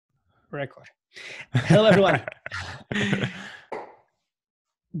Record. Hello, everyone.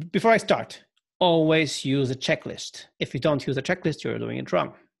 Before I start, always use a checklist. If you don't use a checklist, you're doing it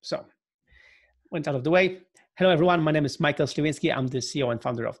wrong. So, went out of the way. Hello, everyone. My name is Michael Sliwinski. I'm the CEO and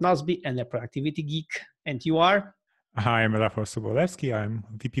founder of Nozbe and a productivity geek. And you are? Hi, I'm Rafal. I'm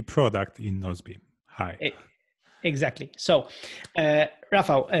VP Product in Nozbe. Hi. Exactly. So,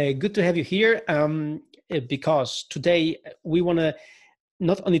 Rafal, good to have you here because today we want to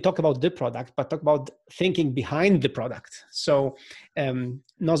not only talk about the product, but talk about thinking behind the product. So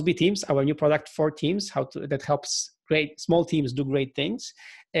Nozbe Teams, our new product for teams, that helps small teams do great things,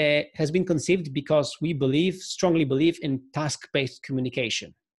 has been conceived because we strongly believe in task-based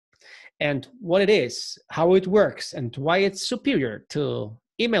communication. And what it is, how it works, and why it's superior to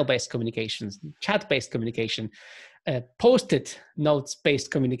email-based communications, chat-based communication, post-it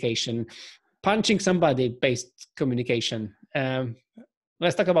notes-based communication, punching somebody-based communication.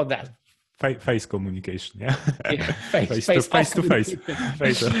 Let's talk about that. Face communication, yeah. Face to face.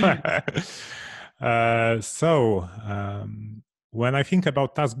 When I think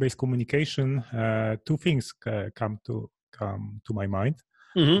about task-based communication, two things come to my mind,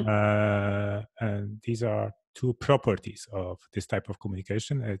 and these are two properties of this type of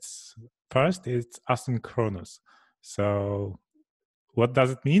communication. It's asynchronous. So, what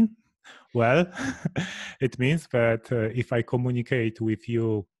does it mean? Well, it means that if I communicate with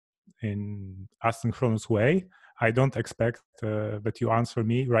you in asynchronous way, I don't expect that you answer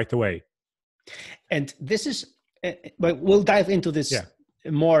me right away. And this is, but we'll dive into this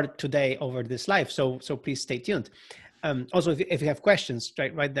more today over this live. So please stay tuned. Also, if you have questions,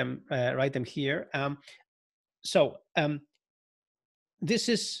 write them here. This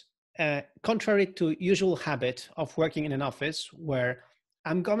is contrary to usual habit of working in an office where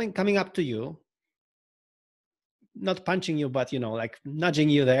I'm coming up to you, not punching you, but like nudging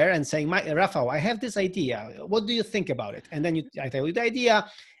you there and saying, Rafal, I have this idea. What do you think about it? And then I tell you the idea,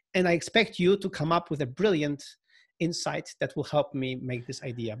 and I expect you to come up with a brilliant insight that will help me make this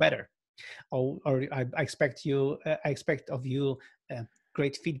idea better. Or I expect of you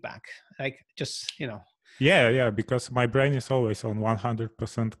great feedback, like just Yeah, because my brain is always on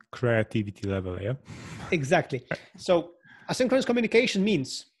 100% creativity level. Yeah. Exactly. So asynchronous communication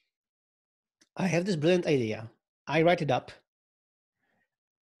means I have this brilliant idea. I write it up.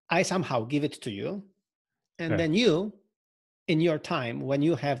 I somehow give it to you. And then you, in your time, when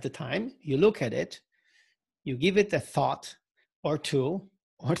you have the time, you look at it, you give it a thought or two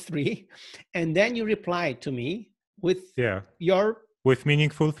or three, and then you reply to me with with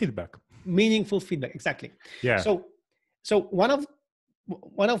meaningful feedback. Meaningful feedback, exactly. Yeah. So one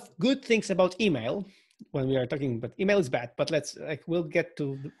of good things about email, when we are talking about email is bad, but we'll get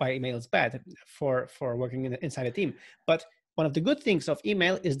to why email is bad for working inside a team. But one of the good things of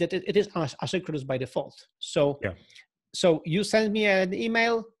email is that it is asynchronous by default. So you send me an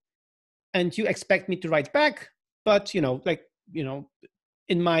email and you expect me to write back, but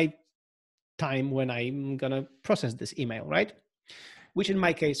in my time when I'm gonna process this email, right? Which in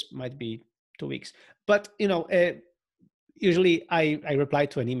my case might be 2 weeks. But usually I reply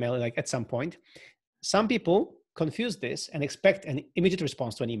to an email like at some point. Some people confuse this and expect an immediate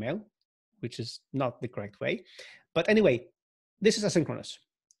response to an email, which is not the correct way. But anyway, this is asynchronous.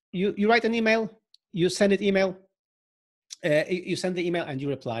 You write an email, you send it email, you send the email and you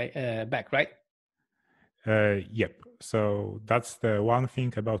reply back, right? Yep. So that's the one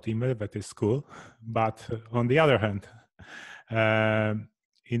thing about email that is cool. But on the other hand,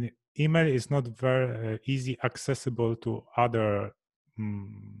 in email is not very easy accessible to other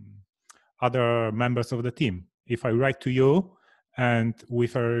members of the team. If I write to you and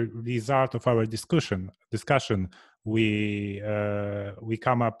with a result of our discussion, we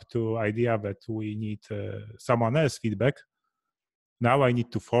come up to idea that we need someone else feedback. Now I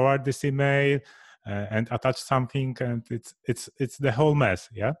need to forward this email and attach something, and it's the whole mess.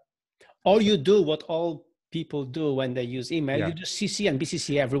 Yeah. Or you do what all people do when they use email. You just CC and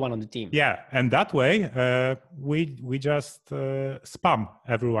BCC everyone on the team. Yeah, and that way we just spam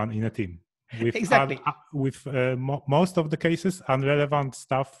everyone in a team. Exactly. With most of the cases, irrelevant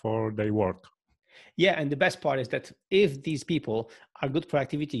stuff for their work. Yeah, and the best part is that if these people are good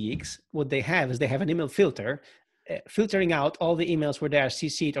productivity geeks, what they have is they have an email filter, filtering out all the emails where they are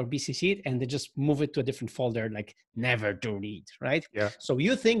CC'd or BCC'd, and they just move it to a different folder, like never to read, right? Yeah. So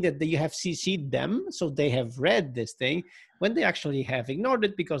you think that you have CC'd them, so they have read this thing, when they actually have ignored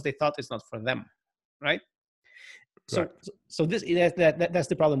it because they thought it's not for them, right? So that's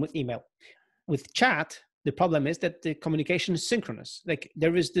the problem with email. With chat, the problem is that the communication is synchronous. Like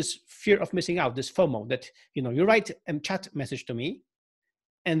there is this fear of missing out, this FOMO, that you write a chat message to me,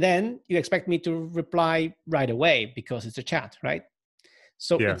 and then you expect me to reply right away because it's a chat, right?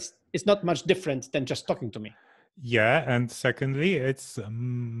 So Yeah. it's not much different than just talking to me. Yeah, and secondly, it's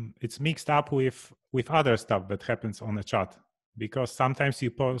mixed up with other stuff that happens on a chat, because sometimes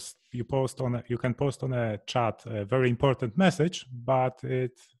you can post on a chat a very important message, but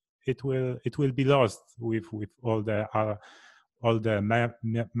it will be lost with all the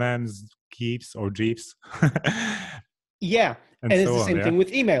memes, gifs or gifs. Yeah, And and it's so the on. same Yeah. thing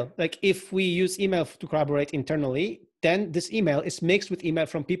with email. Like if we use email to collaborate internally, then this email is mixed with email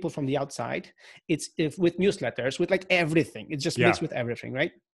from people from the outside. It's if with newsletters, with like everything. It's just mixed with everything,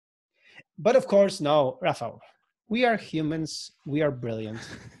 right? But of course, no, Rafal, we are humans. We are brilliant.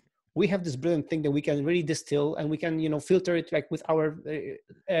 We have this brilliant thing that we can really distill, and we can, filter it like with our.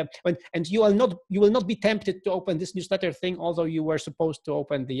 And you will not be tempted to open this newsletter thing, although you were supposed to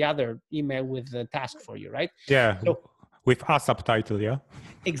open the other email with the task for you, right? Yeah, So with a subtitle. Yeah.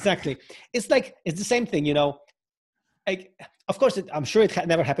 exactly, it's the same thing, Like, of course, I'm sure it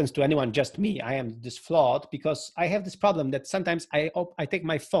never happens to anyone, just me. I am this flawed because I have this problem that sometimes I take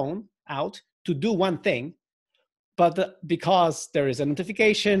my phone out to do one thing, but because there is a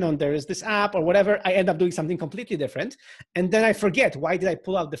notification or there is this app or whatever, I end up doing something completely different. And then I forget, why did I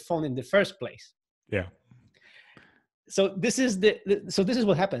pull out the phone in the first place? Yeah. So this is this is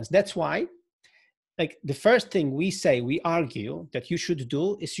what happens. That's why, like, the first thing we argue that you should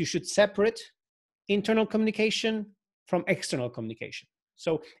do is you should separate internal communication from external communication.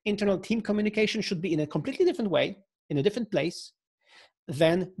 So internal team communication should be in a completely different way, in a different place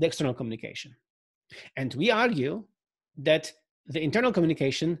than the external communication. And we argue that the internal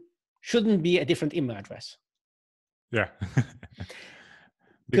communication shouldn't be a different email address. Yeah.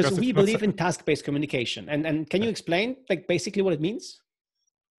 Because we believe in task-based communication. And can you explain, like, basically what it means?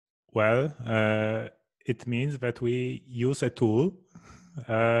 Well, it means that we use a tool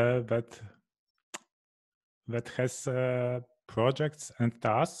that has projects and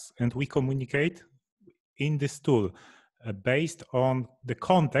tasks, and we communicate in this tool based on the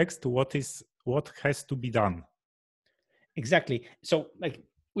context, what has to be done. Exactly. So, like,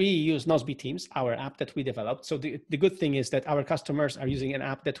 we use Nozbe Teams, our app that we developed. So the good thing is that our customers are using an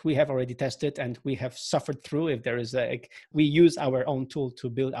app that we have already tested and we have suffered through. If there is we use our own tool to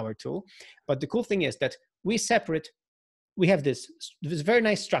build our tool. But the cool thing is that we have this very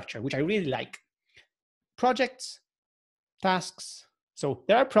nice structure, which I really like. Projects, tasks. So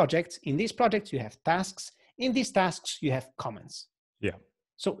there are projects. In these projects, you have tasks. In these tasks, you have comments. Yeah.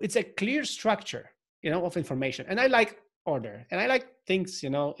 So it's a clear structure, of information. And I like order, and I like things,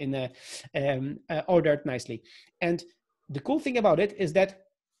 in a ordered nicely. And the cool thing about it is that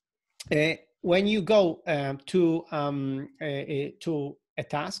when you go to a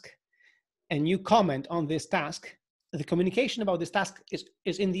task and you comment on this task, the communication about this task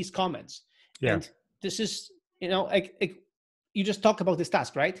is in these comments. Yeah. And this is, you just talk about this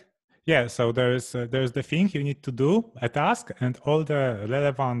task, right? Yeah, so there's the thing you need to do, a task, and all the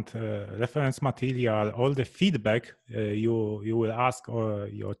relevant reference material, all the feedback you will ask or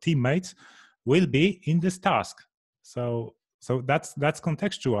your teammates will be in this task. So that's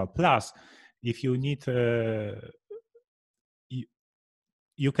contextual. Plus, if you need,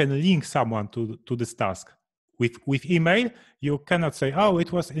 you can link someone to this task. With email, you cannot say, "Oh,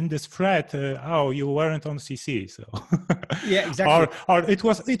 it was in this thread. Oh, you weren't on CC." So yeah, exactly. or it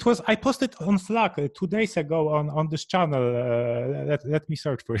was. I posted on Slack 2 days ago on this channel. Let me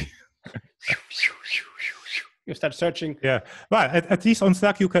search for it. You start searching. Yeah, well, at least on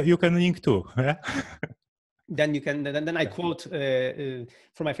Slack you can link too. Yeah? Then you can. Then I quote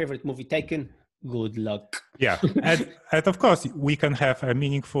from my favorite movie, Taken. Good luck. Yeah, and of course we can have a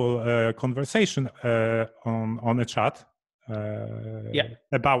meaningful conversation on a chat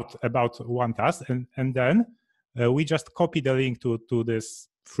about one task, and then we just copy the link to this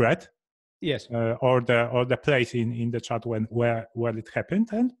thread, yes, or the place in the chat where it happened,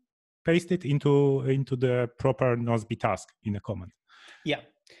 and paste it into the proper Nozbe task in a comment. Yeah.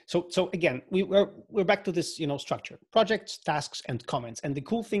 So again, we're back to this, structure: projects, tasks, and comments. And the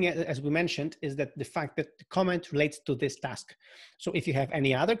cool thing, as we mentioned, is that the fact that the comment relates to this task. So if you have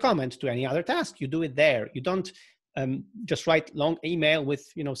any other comment to any other task, you do it there. You don't just write long email with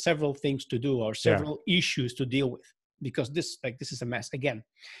several things to do or several issues to deal with, because this is a mess again.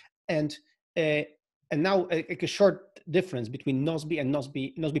 And now a short difference between Nozbe and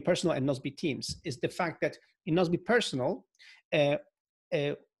Nozbe Personal and Nozbe Teams is the fact that in Nozbe Personal,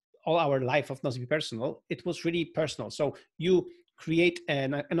 all our life of Nozbe Personal, it was really personal. So you create a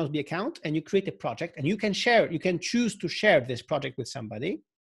Nozbe account and you create a project, and you can choose to share this project with somebody,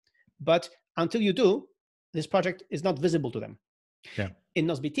 but until you do, this project is not visible to them. Yeah. In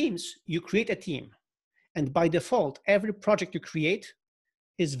Nozbe Teams, you create a team, and by default, every project you create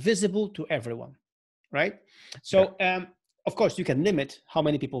is visible to everyone, right? So, of course, you can limit how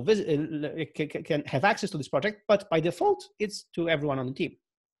many people can have access to this project, but by default, it's to everyone on the team.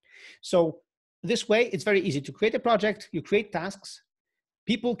 So this way, it's very easy to create a project. You create tasks.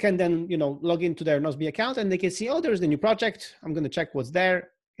 People can then, log into their Nozbe account and they can see, oh, there's the new project. I'm going to check what's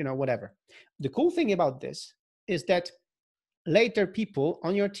there, whatever. The cool thing about this is that later people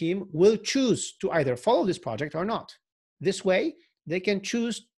on your team will choose to either follow this project or not. This way, they can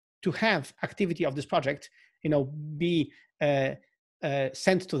choose to have activity of this project, be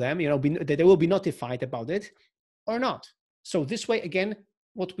sent to them, that they will be notified about it or not. So this way, again,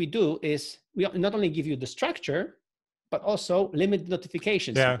 what we do is we not only give you the structure, but also limit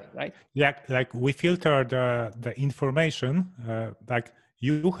notifications. Yeah, right? Yeah, like we filter the information, like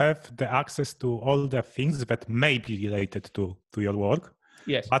you have the access to all the things that may be related to your work.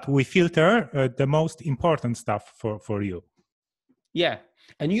 Yes. But we filter the most important stuff for you. Yeah,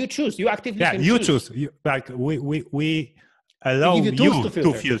 and you choose. You actively can you choose. Like we allow give you tools you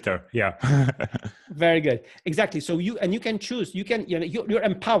to filter. Yeah. Very good. Exactly. So you can choose. You can, you're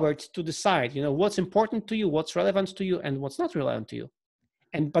empowered to decide, what's important to you, what's relevant to you, and what's not relevant to you.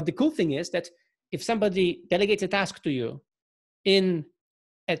 But the cool thing is that if somebody delegates a task to you in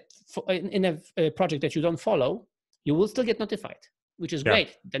a project that you don't follow, you will still get notified, which is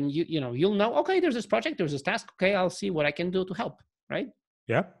great. Then you'll know, okay, there's this project, there's this task. Okay, I'll see what I can do to help. Right?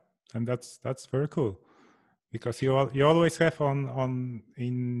 Yeah, and that's very cool. Because you always have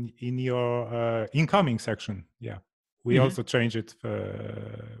in your incoming section. Yeah, we also change it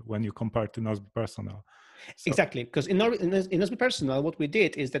when you compare to Nozbe Personal. So, exactly, because in Nozbe Personal, what we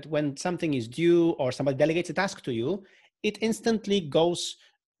did is that when something is due or somebody delegates a task to you, it instantly goes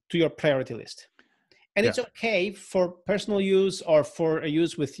to your priority list. And it's okay for personal use or for a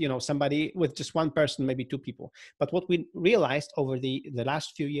use with somebody, with just one person, maybe two people. But what we realized over the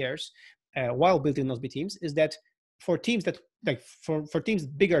last few years while building Nozbe teams is that for teams that for teams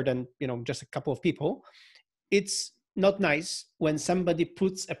bigger than just a couple of people, it's not nice when somebody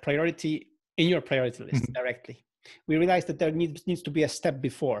puts a priority in your priority list directly. We realized that there needs to be a step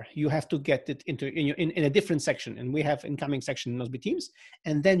before. You have to get it in a different section, and we have incoming section in Nozbe Teams,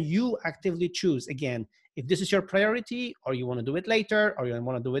 and then you actively choose again if this is your priority, or you want to do it later, or you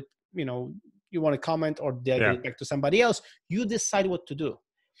want to do it, you want to comment or delegate it back to somebody else. You decide what to do,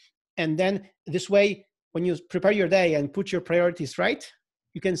 and then this way, when you prepare your day and put your priorities right,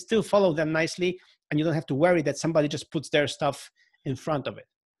 you can still follow them nicely, and you don't have to worry that somebody just puts their stuff in front of it.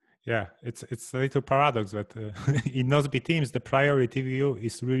 Yeah, it's a little paradox that in Nozbe Teams the priority view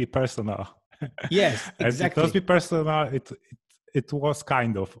is really personal. Yes, exactly. And in Nozbe Personal, it was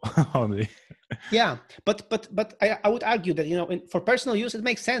kind of only. Yeah, but I would argue that for personal use it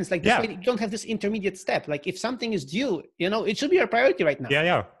makes sense. Like this way, you don't have this intermediate step. Like if something is due, it should be your priority right now.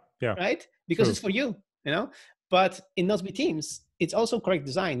 Yeah. Right, because it's for you. But in Nozbe Teams, it's also correct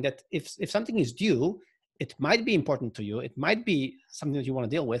design that if something is due, it might be important to you. It might be something that you want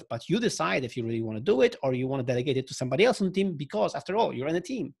to deal with, but you decide if you really want to do it or you want to delegate it to somebody else on the team, because after all, you're in a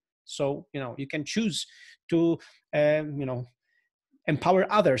team. So, you can choose to, empower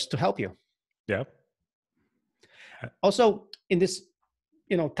others to help you. Yeah. Also, in this,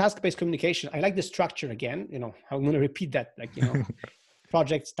 task-based communication, I like the structure again. I'm going to repeat that,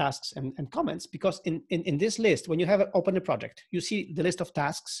 projects, tasks, and comments, because in this list, when you have open a project, you see the list of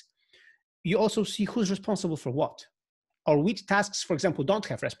tasks. You also see who's responsible for what, or which tasks, for example, don't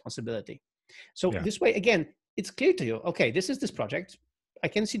have responsibility. So this way, again, it's clear to you, okay, this is this project. I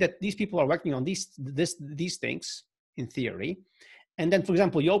can see that these people are working on these things in theory. And then, for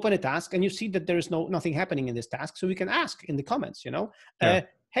example, you open a task and you see that there is nothing happening in this task. So we can ask in the comments,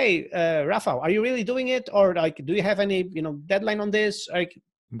 hey, Rafal, are you really doing it? Or do you have any, deadline on this?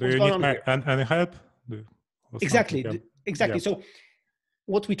 Do you need any help? Exactly. Yeah. So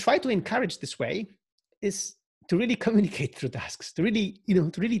what we try to encourage this way is to really communicate through tasks, to really,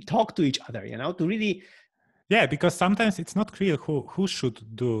 to really talk to each other, to really. Yeah, because sometimes it's not clear who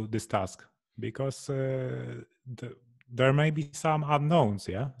should do this task, because there may be some unknowns.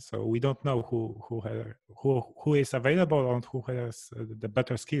 Yeah, so we don't know who is available and who has the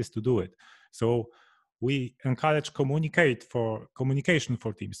better skills to do it. So we encourage communication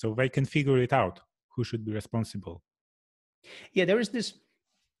for teams, so they can figure it out who should be responsible. Yeah, there is this.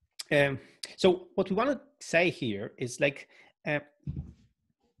 So what we want to say here is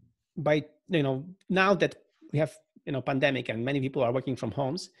by now that we have pandemic and many people are working from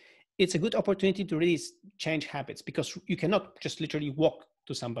homes, it's a good opportunity to really change habits, because you cannot just literally walk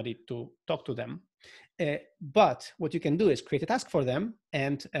to somebody to talk to them. But what you can do is create a task for them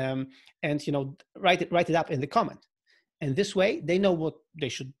and write it up in the comment. And this way they know what they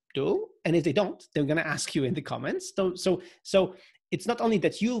should do. And if they don't, they're going to ask you in the comments. So it's not only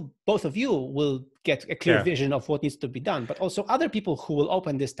that both of you will get a clear vision of what needs to be done, but also other people who will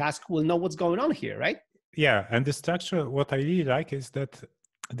open this task will know what's going on here, right? Yeah, and the structure, what I really like is that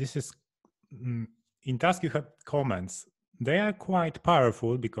this is, in task you have comments. They are quite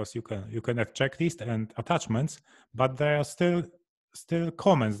powerful because you can have checklist and attachments, but they are still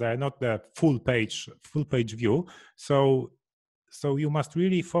comments. They are not the full page view. So you must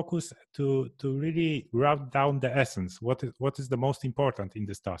really focus to really write down the essence. What is the most important in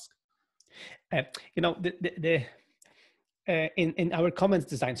this task? In our comments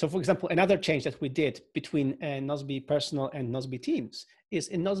design. So for example, another change that we did between Nozbe Personal and Nozbe Teams is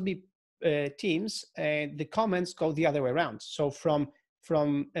in Nozbe Teams, the comments go the other way around. So from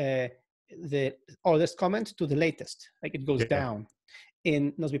the oldest comment to the latest, like it goes down.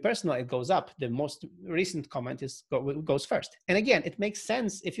 In Nozbe Personal, it goes up. The most recent comment goes first. And again, it makes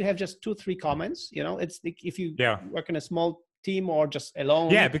sense if you have just 2-3 comments. It's like if you work in a small team or just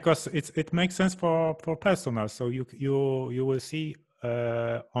alone. Yeah, because it makes sense for personal. So you will see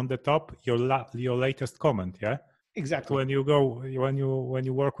on the top your latest comment. Yeah, exactly. But when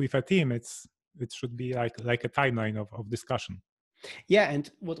you work with a team, it should be like a timeline of discussion. Yeah, and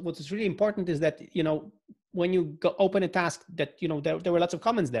what is really important is that when you go open a task that there were lots of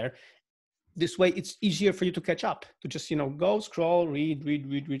comments there. This way, it's easier for you to catch up. To just go scroll,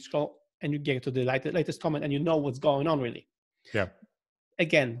 read, scroll, and you get to the latest comment, and you know what's going on really. Yeah.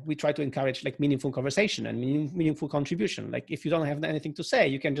 Again, we try to encourage like meaningful conversation and meaningful contribution. Like if you don't have anything to say,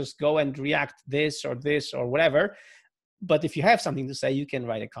 you can just go and react this or whatever. But if you have something to say, you can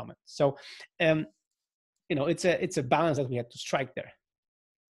write a comment. So, it's a balance that we have to strike there.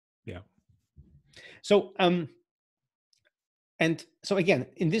 Yeah. So, and so again,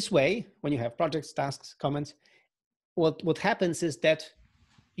 in this way, when you have projects, tasks, comments, what happens is that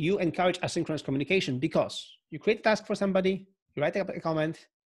you encourage asynchronous communication because you create a task for somebody, you write a comment,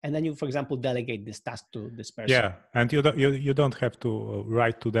 and then you, for example, delegate this task to this person. Yeah, and you don't have to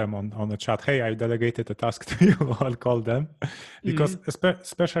write to them on a chat. Hey, I delegated a task to you. I'll call them, because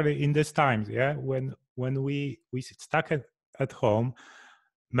especially in these times, when we stuck at home,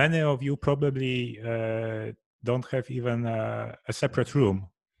 many of you probably don't have even a separate room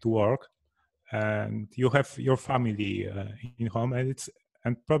to work, and you have your family in home,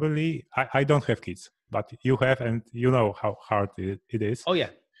 and probably I don't have kids, but you have, and you know how hard it is. Oh yeah.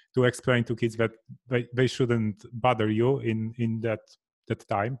 To explain to kids that they shouldn't bother you in that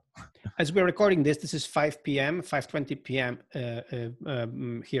time. As we're recording this is 5 p.m., 5:20 p.m.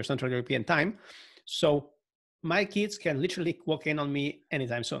 Here, Central European time. So my kids can literally walk in on me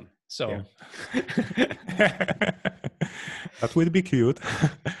anytime soon. So that will be cute.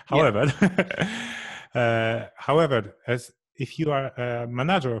 However, as if you are a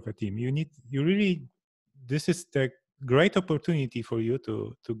manager of a team, this is the great opportunity for you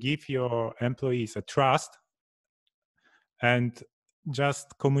to give your employees a trust and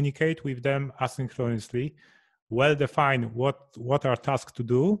just communicate with them asynchronously, well define what are tasks to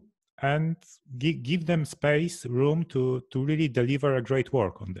do, and give them space, room to really deliver a great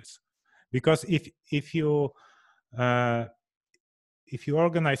work on this. Because if you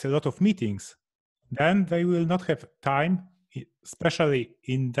organize a lot of meetings, then they will not have time, especially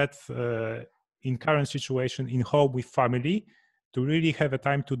in that in current situation in home with family, to really have a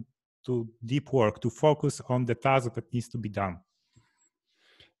time to deep work, to focus on the task that needs to be done.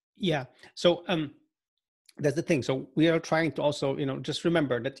 Yeah. So that's the thing. So we are trying to also, just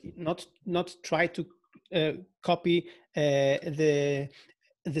remember that not try to copy the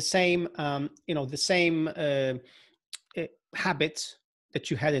same, the same habits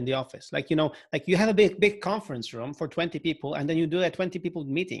that you had in the office. Like you have a big conference room for 20 people, and then you do a 20 people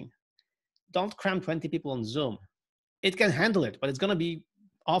meeting. Don't cram 20 people on Zoom. It can handle it, but it's going to be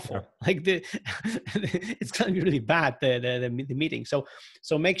awful. Yeah. Like it's going to be really bad, the meeting. So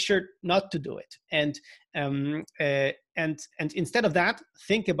make sure not to do it. And instead of that,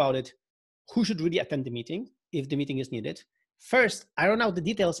 think about it. Who should really attend the meeting if the meeting is needed? First, iron out the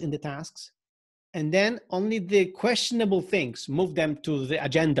details in the tasks, and then only the questionable things, move them to the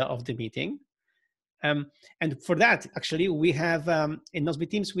agenda of the meeting. And for that, actually, we have in Nozbe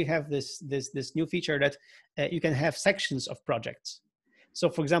Teams, we have this new feature that you can have sections of projects. So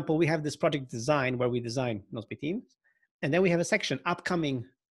for example, we have this project design where we design Nozbe Teams, and then we have a section upcoming,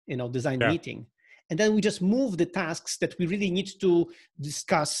 design meeting. And then we just move the tasks that we really need to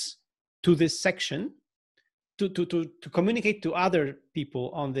discuss to this section to communicate to other people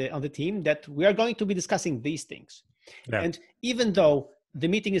on the team that we are going to be discussing these things. Yeah. And even though the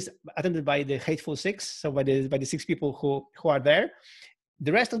meeting is attended by the hateful six, so by the six people who are there,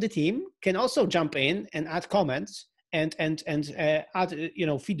 the rest of the team can also jump in and add comments and add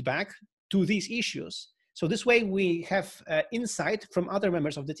feedback to these issues. So this way we have insight from other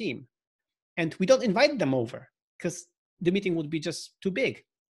members of the team, and we don't invite them over because the meeting would be just too big.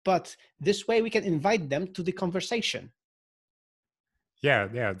 But this way we can invite them to the conversation. Yeah,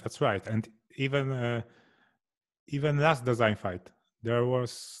 that's right. And even last design fight, there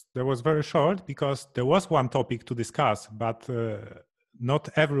was very short because there was one topic to discuss, but not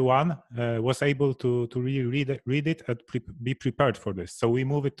everyone was able to really read it and be prepared for this. So we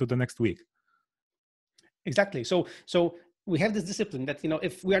move it to the next week. Exactly. So we have this discipline that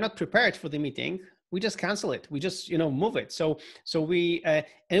if we are not prepared for the meeting, we just cancel it. We just move it. So we and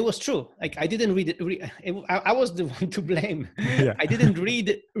it was true. Like I didn't read it. I was the one to blame. Yeah. I didn't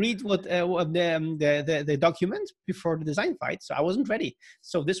read what the document before the design fight. So I wasn't ready.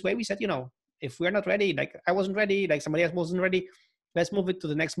 So this way we said, if we're not ready, like I wasn't ready, like somebody else wasn't ready, let's move it to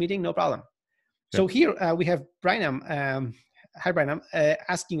the next meeting. No problem. Yeah. So here we have Brian. Hi Brian,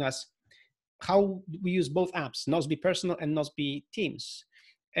 asking us how we use both apps, Nozbe Personal and Nozbe Teams.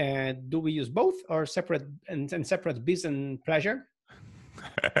 Do we use both or separate and separate biz and pleasure?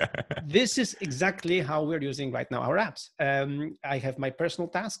 This is exactly how we're using right now our apps. I have my personal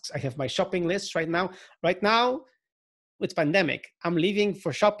tasks. I have my shopping lists right now. Right now, with pandemic, I'm leaving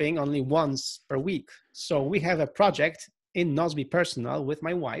for shopping only once per week. So we have a project in Nozbe Personal with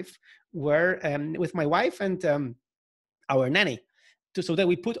my wife, and our nanny. So that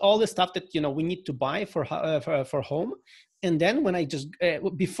we put all the stuff that we need to buy for home, and then when I just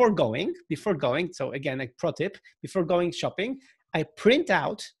before going. So again, a pro tip: before going shopping, I print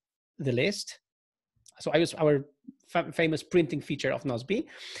out the list. So I use our famous printing feature of Nozbe,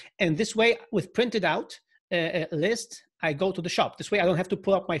 and this way, with printed out list, I go to the shop. This way, I don't have to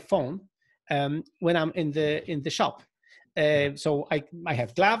pull up my phone when I'm in the shop. So I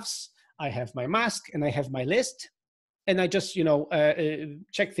have gloves, I have my mask, and I have my list. And I just,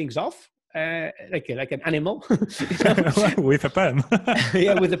 check things off like an animal with a pen.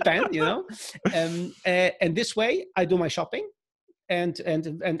 Yeah, with a pen, and this way I do my shopping. And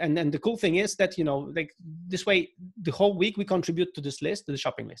the cool thing is that like this way the whole week we contribute to this list, to the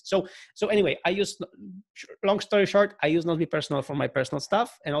shopping list. So anyway, I use, long story short, I use Nozbe Personal for my personal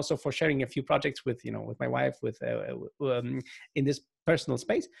stuff and also for sharing a few projects with with my wife in this personal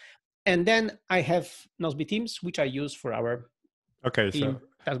space. And then I have Nozbe Teams, which I use for our team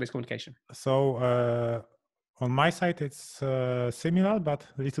task-based communication. So on my side, it's similar but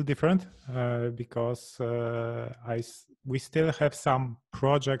a little different because we still have some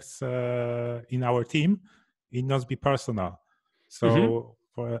projects in our team in Nozbe Personal. So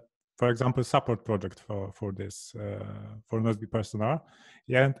for example, support project for this for Nozbe Personal,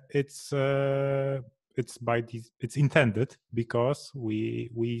 and it's intended because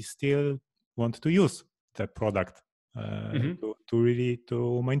we still want to use the product to really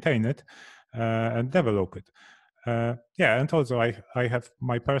maintain it and develop it. And also I have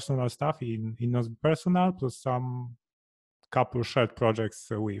my personal stuff in Nozbe Personal plus some couple shared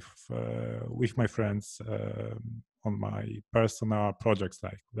projects with my friends on my personal projects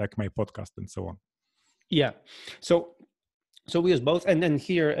like my podcast and so on. Yeah. So we use both. And then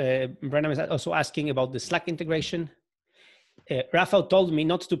here, Brennan is also asking about the Slack integration. Rafal told me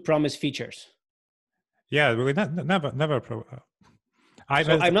not to promise features. Yeah, we never.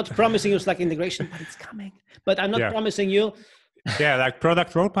 I'm not promising you Slack integration, but it's coming. But I'm not promising you. Yeah, like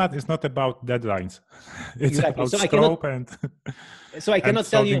product roadmap is not about deadlines. It's exactly. about scope and. So I cannot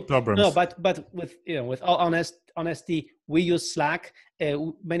tell you problems. no, but with all honesty, we use Slack.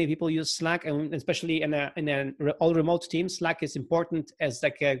 Many people use Slack, and especially in an all remote team, Slack is important as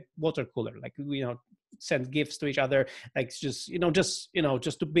like a water cooler. Like send gifts to each other, like just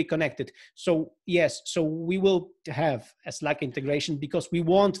to be connected. So yes, so we will have a Slack integration because we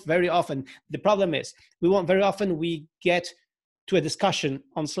want very often. The problem is we get to a discussion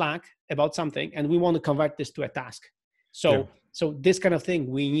on Slack about something, and we want to convert this to a task. So this kind of thing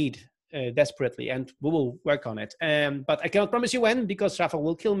we need desperately, and we will work on it. But I cannot promise you when, because Rafal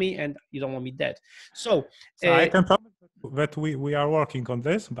will kill me, and you don't want me dead. So I can promise that we are working on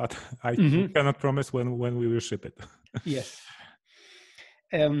this, but I cannot promise when we will ship it. Yes.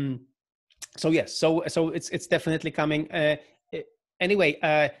 So yes. So it's definitely coming.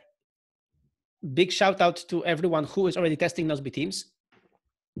 Anyway, big shout out to everyone who is already testing Nozbe Teams.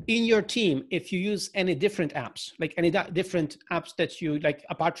 In your team, if you use any different apps, like any different apps that you like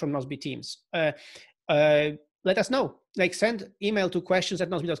apart from Nozbe Teams, let us know. Like send email to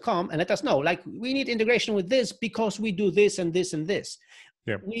questions@nozbe.com and let us know. Like we need integration with this because we do this and this and this.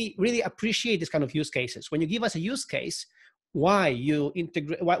 Yeah. We really appreciate this kind of use cases. When you give us a use case, why you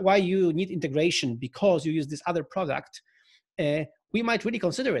integrate, why you need integration because you use this other product, we might really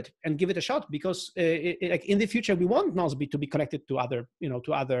consider it and give it a shot, because like in the future we want Nozbe to be connected to other,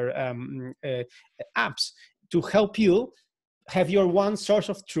 apps to help you have your one source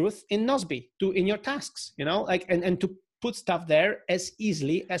of truth in Nozbe in your tasks, and to put stuff there as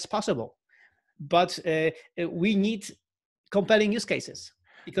easily as possible. But we need compelling use cases,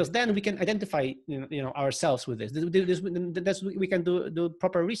 because then we can identify ourselves with this. We can do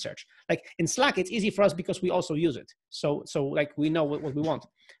proper research. Like in Slack, it's easy for us because we also use it. So like we know what we want.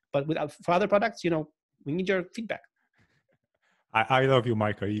 But for other products, we need your feedback. I love you,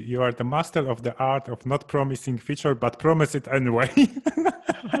 Michael. You are the master of the art of not promising feature, but promise it anyway.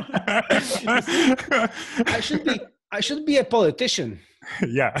 I should be a politician.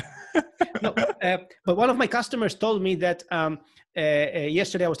 Yeah. No, but one of my customers told me that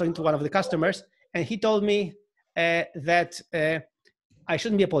yesterday I was talking to one of the customers, and he told me that I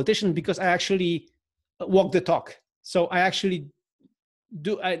shouldn't be a politician because I actually walk the talk. So I actually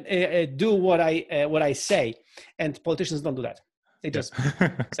do what I say, and politicians don't do that. They just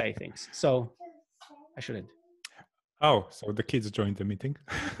say things. So I shouldn't. Oh, so the kids joined the meeting.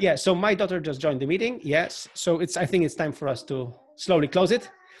 Yeah. So my daughter just joined the meeting. Yes. So I think it's time for us to slowly close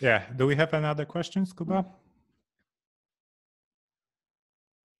it. Yeah. Do we have another questions, Kuba?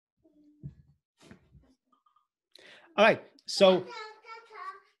 All right. So.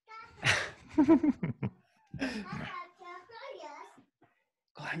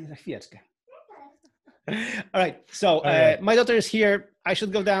 All right. So my daughter is here. I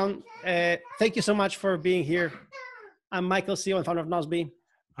should go down. Thank you so much for being here. I'm Michael, CEO and founder of Nozbe.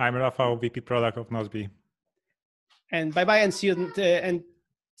 I'm Rafal, VP Product of Nozbe. And bye-bye, and see you and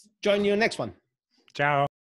join you next one. Ciao.